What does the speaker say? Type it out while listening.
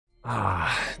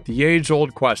The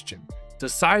age-old question.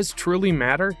 Does size truly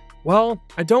matter? Well,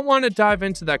 I don't want to dive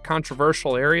into that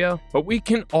controversial area, but we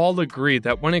can all agree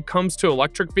that when it comes to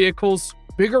electric vehicles,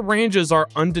 bigger ranges are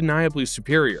undeniably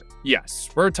superior. Yes,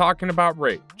 we're talking about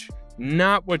range,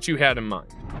 not what you had in mind.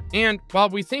 And while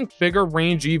we think bigger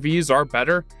range EVs are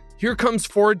better, here comes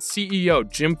Ford's CEO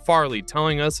Jim Farley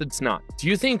telling us it's not. Do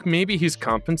you think maybe he's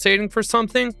compensating for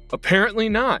something? Apparently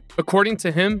not. According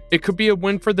to him, it could be a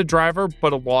win for the driver,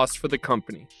 but a loss for the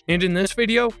company. And in this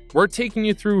video, we're taking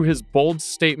you through his bold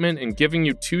statement and giving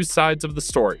you two sides of the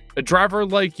story. A driver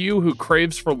like you who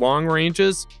craves for long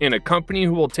ranges, and a company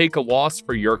who will take a loss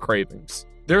for your cravings.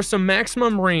 There's some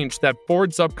maximum range that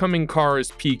Ford's upcoming car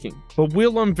is peaking, but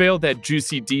we'll unveil that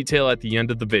juicy detail at the end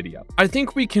of the video. I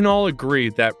think we can all agree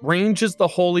that range is the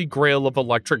holy grail of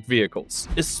electric vehicles,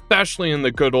 especially in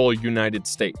the good old United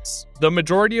States. The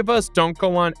majority of us don't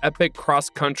go on epic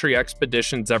cross-country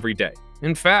expeditions every day.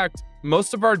 In fact,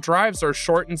 most of our drives are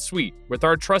short and sweet, with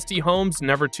our trusty homes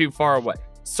never too far away.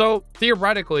 So,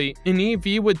 theoretically, an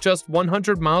EV with just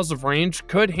 100 miles of range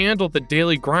could handle the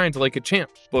daily grind like a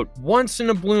champ. But once in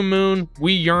a blue moon,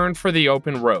 we yearn for the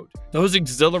open road. Those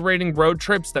exhilarating road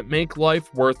trips that make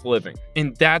life worth living.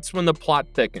 And that's when the plot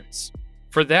thickens.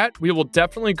 For that, we will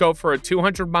definitely go for a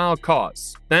 200-mile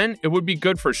cause. Then, it would be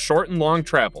good for short and long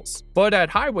travels. But at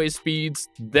highway speeds,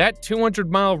 that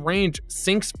 200-mile range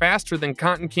sinks faster than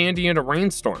cotton candy in a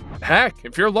rainstorm. Heck,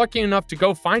 if you're lucky enough to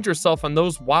go find yourself on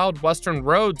those wild western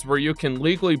roads where you can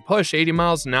legally push 80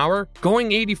 miles an hour,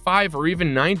 going 85 or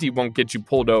even 90 won't get you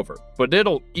pulled over, but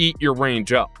it'll eat your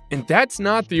range up. And that's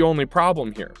not the only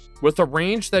problem here. With a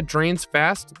range that drains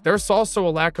fast, there's also a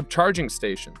lack of charging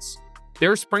stations.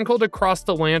 They're sprinkled across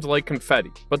the land like confetti,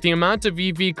 but the amount of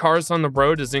EV cars on the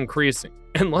road is increasing.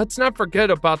 And let's not forget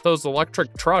about those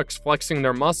electric trucks flexing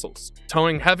their muscles,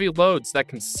 towing heavy loads that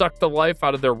can suck the life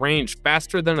out of their range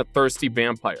faster than a thirsty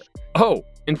vampire. Oh,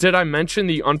 and did I mention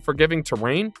the unforgiving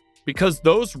terrain? Because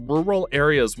those rural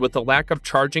areas with a lack of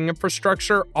charging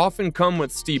infrastructure often come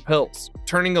with steep hills,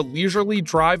 turning a leisurely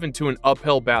drive into an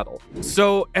uphill battle.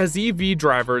 So, as EV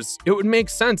drivers, it would make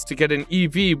sense to get an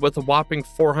EV with a whopping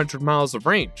 400 miles of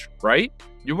range, right?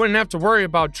 You wouldn't have to worry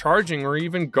about charging or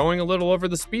even going a little over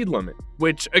the speed limit,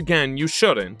 which, again, you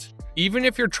shouldn't, even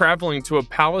if you're traveling to a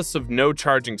palace of no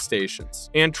charging stations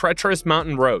and treacherous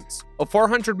mountain roads. A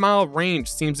 400-mile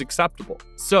range seems acceptable.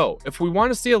 So, if we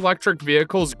want to see electric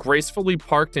vehicles gracefully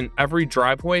parked in every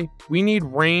driveway, we need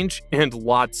range and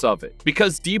lots of it.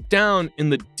 Because deep down, in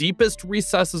the deepest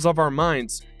recesses of our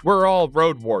minds, we're all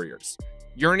road warriors,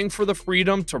 yearning for the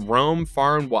freedom to roam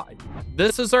far and wide.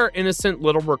 This is our innocent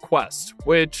little request,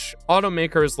 which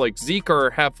automakers like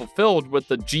Zeekr have fulfilled with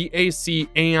the GAC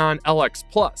Aeon LX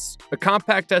Plus, a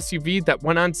compact SUV that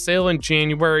went on sale in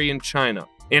January in China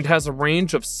and has a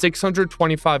range of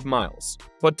 625 miles.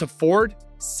 But to Ford,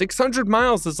 600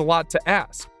 miles is a lot to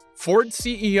ask. Ford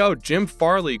CEO Jim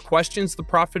Farley questions the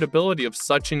profitability of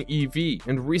such an EV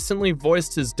and recently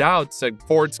voiced his doubts at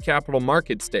Ford's Capital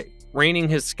Markets Day, raining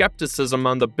his skepticism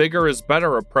on the bigger is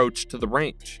better approach to the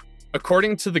range.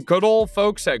 According to the good old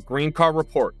folks at Green Car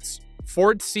Reports,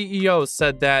 Ford's CEO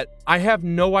said that, "I have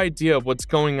no idea what's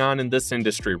going on in this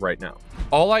industry right now.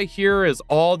 All I hear is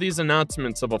all these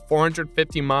announcements of a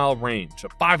 450-mile range, a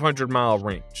 500-mile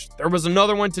range. There was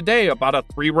another one today about a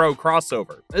 3-row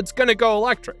crossover. It's gonna go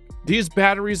electric. These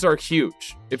batteries are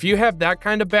huge. If you have that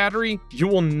kind of battery, you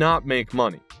will not make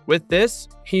money." With this,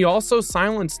 he also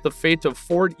silenced the fate of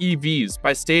Ford EVs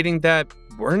by stating that,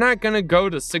 "We're not going to go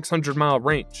to 600-mile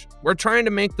range. We're trying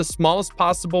to make the smallest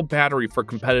possible battery for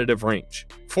competitive range."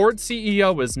 Ford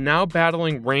CEO is now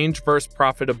battling range versus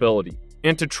profitability.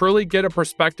 And to truly get a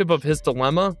perspective of his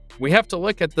dilemma, we have to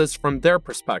look at this from their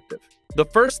perspective. The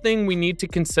first thing we need to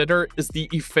consider is the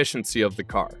efficiency of the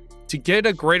car. To get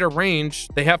a greater range,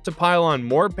 they have to pile on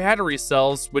more battery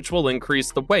cells, which will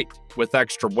increase the weight. With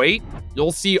extra weight,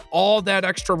 you'll see all that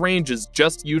extra range is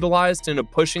just utilized into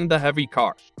pushing the heavy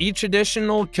car. Each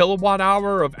additional kilowatt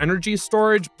hour of energy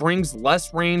storage brings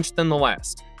less range than the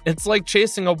last. It's like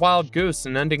chasing a wild goose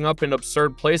and ending up in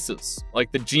absurd places,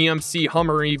 like the GMC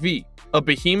Hummer EV, a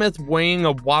behemoth weighing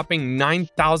a whopping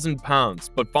 9,000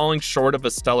 pounds but falling short of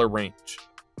a stellar range.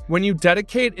 When you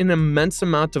dedicate an immense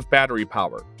amount of battery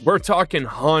power, we're talking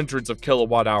hundreds of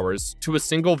kilowatt hours, to a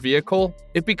single vehicle,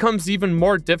 it becomes even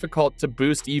more difficult to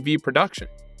boost EV production.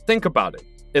 Think about it.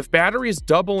 If batteries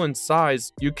double in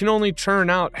size, you can only churn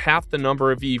out half the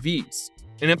number of EVs.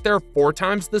 And if they're 4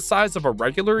 times the size of a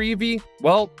regular EV,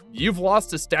 well, you've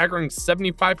lost a staggering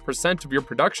 75% of your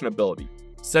production ability,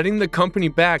 setting the company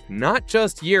back not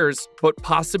just years, but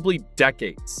possibly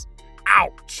decades.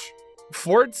 Ouch!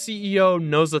 Ford CEO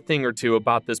knows a thing or two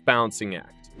about this balancing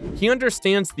act. He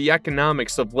understands the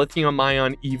economics of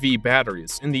lithium-ion EV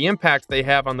batteries and the impact they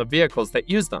have on the vehicles that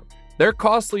use them. They're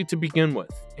costly to begin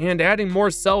with, and adding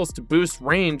more cells to boost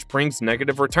range brings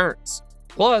negative returns.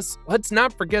 Plus, let's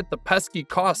not forget the pesky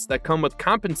costs that come with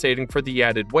compensating for the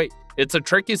added weight. It's a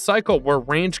tricky cycle where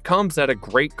range comes at a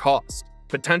great cost,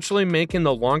 potentially making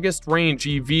the longest range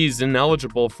EVs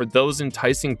ineligible for those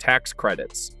enticing tax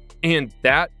credits. And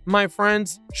that, my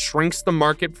friends, shrinks the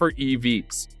market for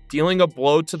EVs, dealing a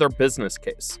blow to their business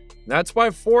case. That's why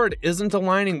Ford isn't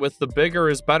aligning with the bigger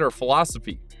is better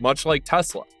philosophy, much like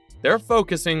Tesla. They're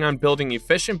focusing on building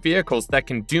efficient vehicles that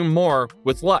can do more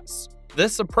with less.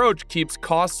 This approach keeps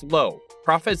costs low,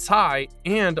 profits high,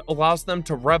 and allows them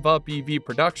to rev up EV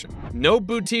production. No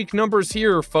boutique numbers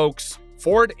here, folks.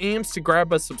 Ford aims to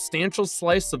grab a substantial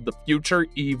slice of the future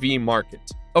EV market.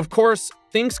 Of course,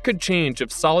 things could change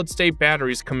if solid-state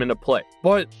batteries come into play,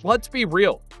 but let's be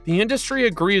real. The industry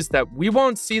agrees that we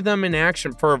won't see them in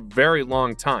action for a very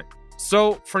long time.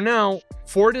 So, for now,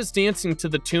 Ford is dancing to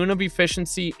the tune of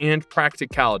efficiency and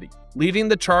practicality, leading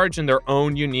the charge in their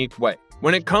own unique way.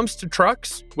 When it comes to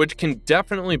trucks, which can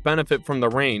definitely benefit from the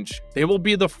range, they will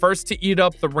be the first to eat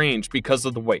up the range because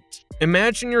of the weight.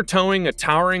 Imagine you're towing a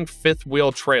towering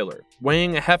fifth-wheel trailer,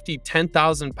 weighing a hefty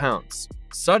 10,000 pounds.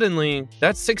 Suddenly,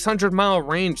 that 600-mile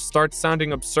range starts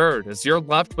sounding absurd as you're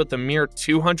left with a mere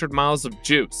 200 miles of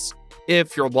juice,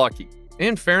 if you're lucky.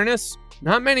 In fairness,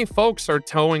 not many folks are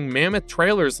towing mammoth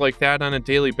trailers like that on a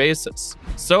daily basis.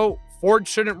 So, Ford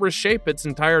shouldn't reshape its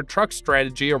entire truck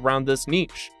strategy around this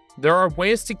niche. There are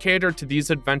ways to cater to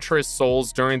these adventurous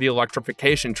souls during the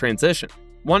electrification transition.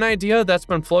 One idea that's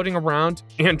been floating around,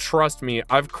 and trust me,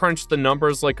 I've crunched the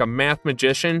numbers like a math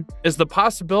magician, is the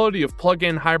possibility of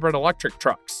plug-in hybrid electric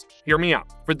trucks. Hear me out.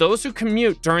 For those who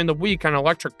commute during the week on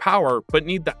electric power but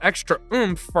need the extra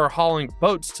oomph for hauling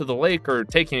boats to the lake or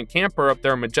taking a camper up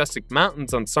their majestic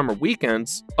mountains on summer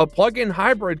weekends, a plug-in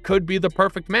hybrid could be the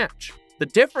perfect match. The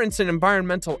difference in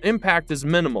environmental impact is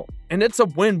minimal, and it's a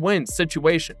win-win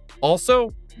situation.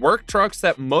 Also, work trucks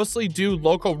that mostly do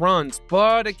local runs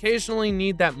but occasionally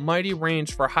need that mighty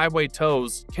range for highway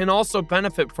tows can also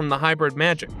benefit from the hybrid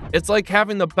magic. It's like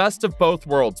having the best of both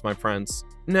worlds, my friends.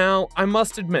 Now, I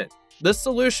must admit, this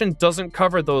solution doesn't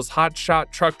cover those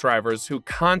hotshot truck drivers who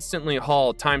constantly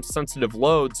haul time-sensitive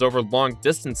loads over long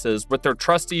distances with their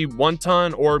trusty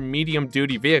 1-ton or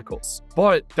medium-duty vehicles.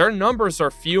 But their numbers are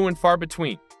few and far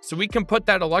between, so we can put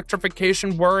that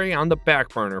electrification worry on the back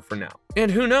burner for now.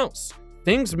 And who knows?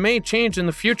 Things may change in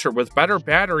the future with better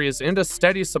batteries and a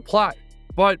steady supply.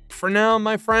 But for now,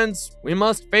 my friends, we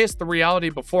must face the reality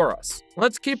before us.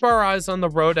 Let's keep our eyes on the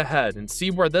road ahead and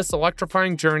see where this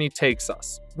electrifying journey takes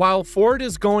us. While Ford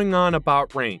is going on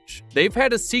about range, they've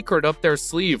had a secret up their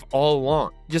sleeve all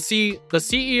along. You see, the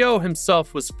CEO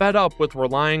himself was fed up with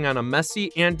relying on a messy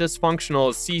and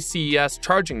dysfunctional CCS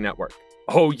charging network.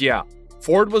 Oh yeah,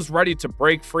 Ford was ready to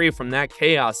break free from that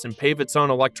chaos and pave its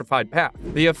own electrified path.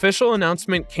 The official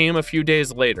announcement came a few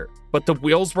days later, but the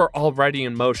wheels were already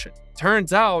in motion.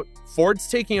 Turns out, Ford's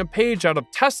taking a page out of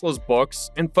Tesla's books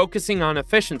and focusing on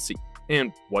efficiency.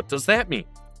 And what does that mean?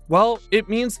 Well, it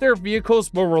means their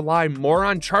vehicles will rely more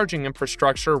on charging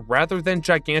infrastructure rather than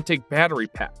gigantic battery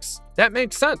packs. That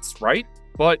makes sense, right?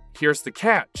 But here's the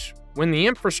catch. When the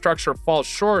infrastructure falls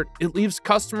short, it leaves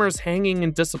customers hanging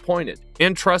and disappointed.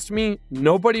 And trust me,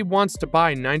 nobody wants to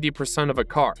buy 90% of a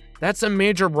car. That's a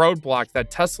major roadblock that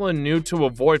Tesla knew to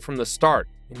avoid from the start.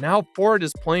 And now Ford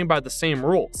is playing by the same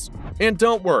rules. And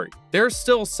don't worry, they're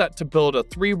still set to build a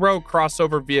 3-row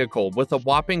crossover vehicle with a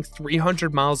whopping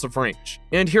 300 miles of range.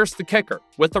 And here's the kicker,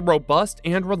 with a robust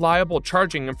and reliable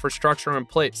charging infrastructure in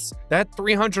place, that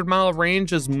 300-mile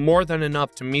range is more than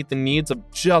enough to meet the needs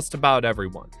of just about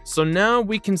everyone. So now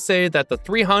we can say that the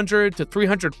 300 to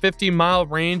 350-mile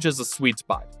range is a sweet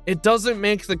spot. It doesn't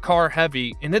make the car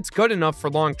heavy, and it's good enough for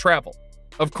long travel.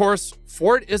 Of course,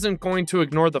 Ford isn't going to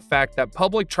ignore the fact that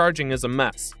public charging is a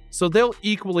mess, so they'll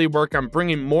equally work on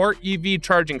bringing more EV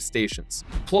charging stations.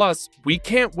 Plus, we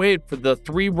can't wait for the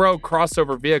 3-row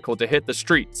crossover vehicle to hit the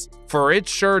streets, for it's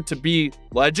sure to be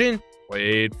legend,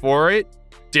 wait for it,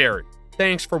 dairy.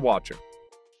 Thanks for watching.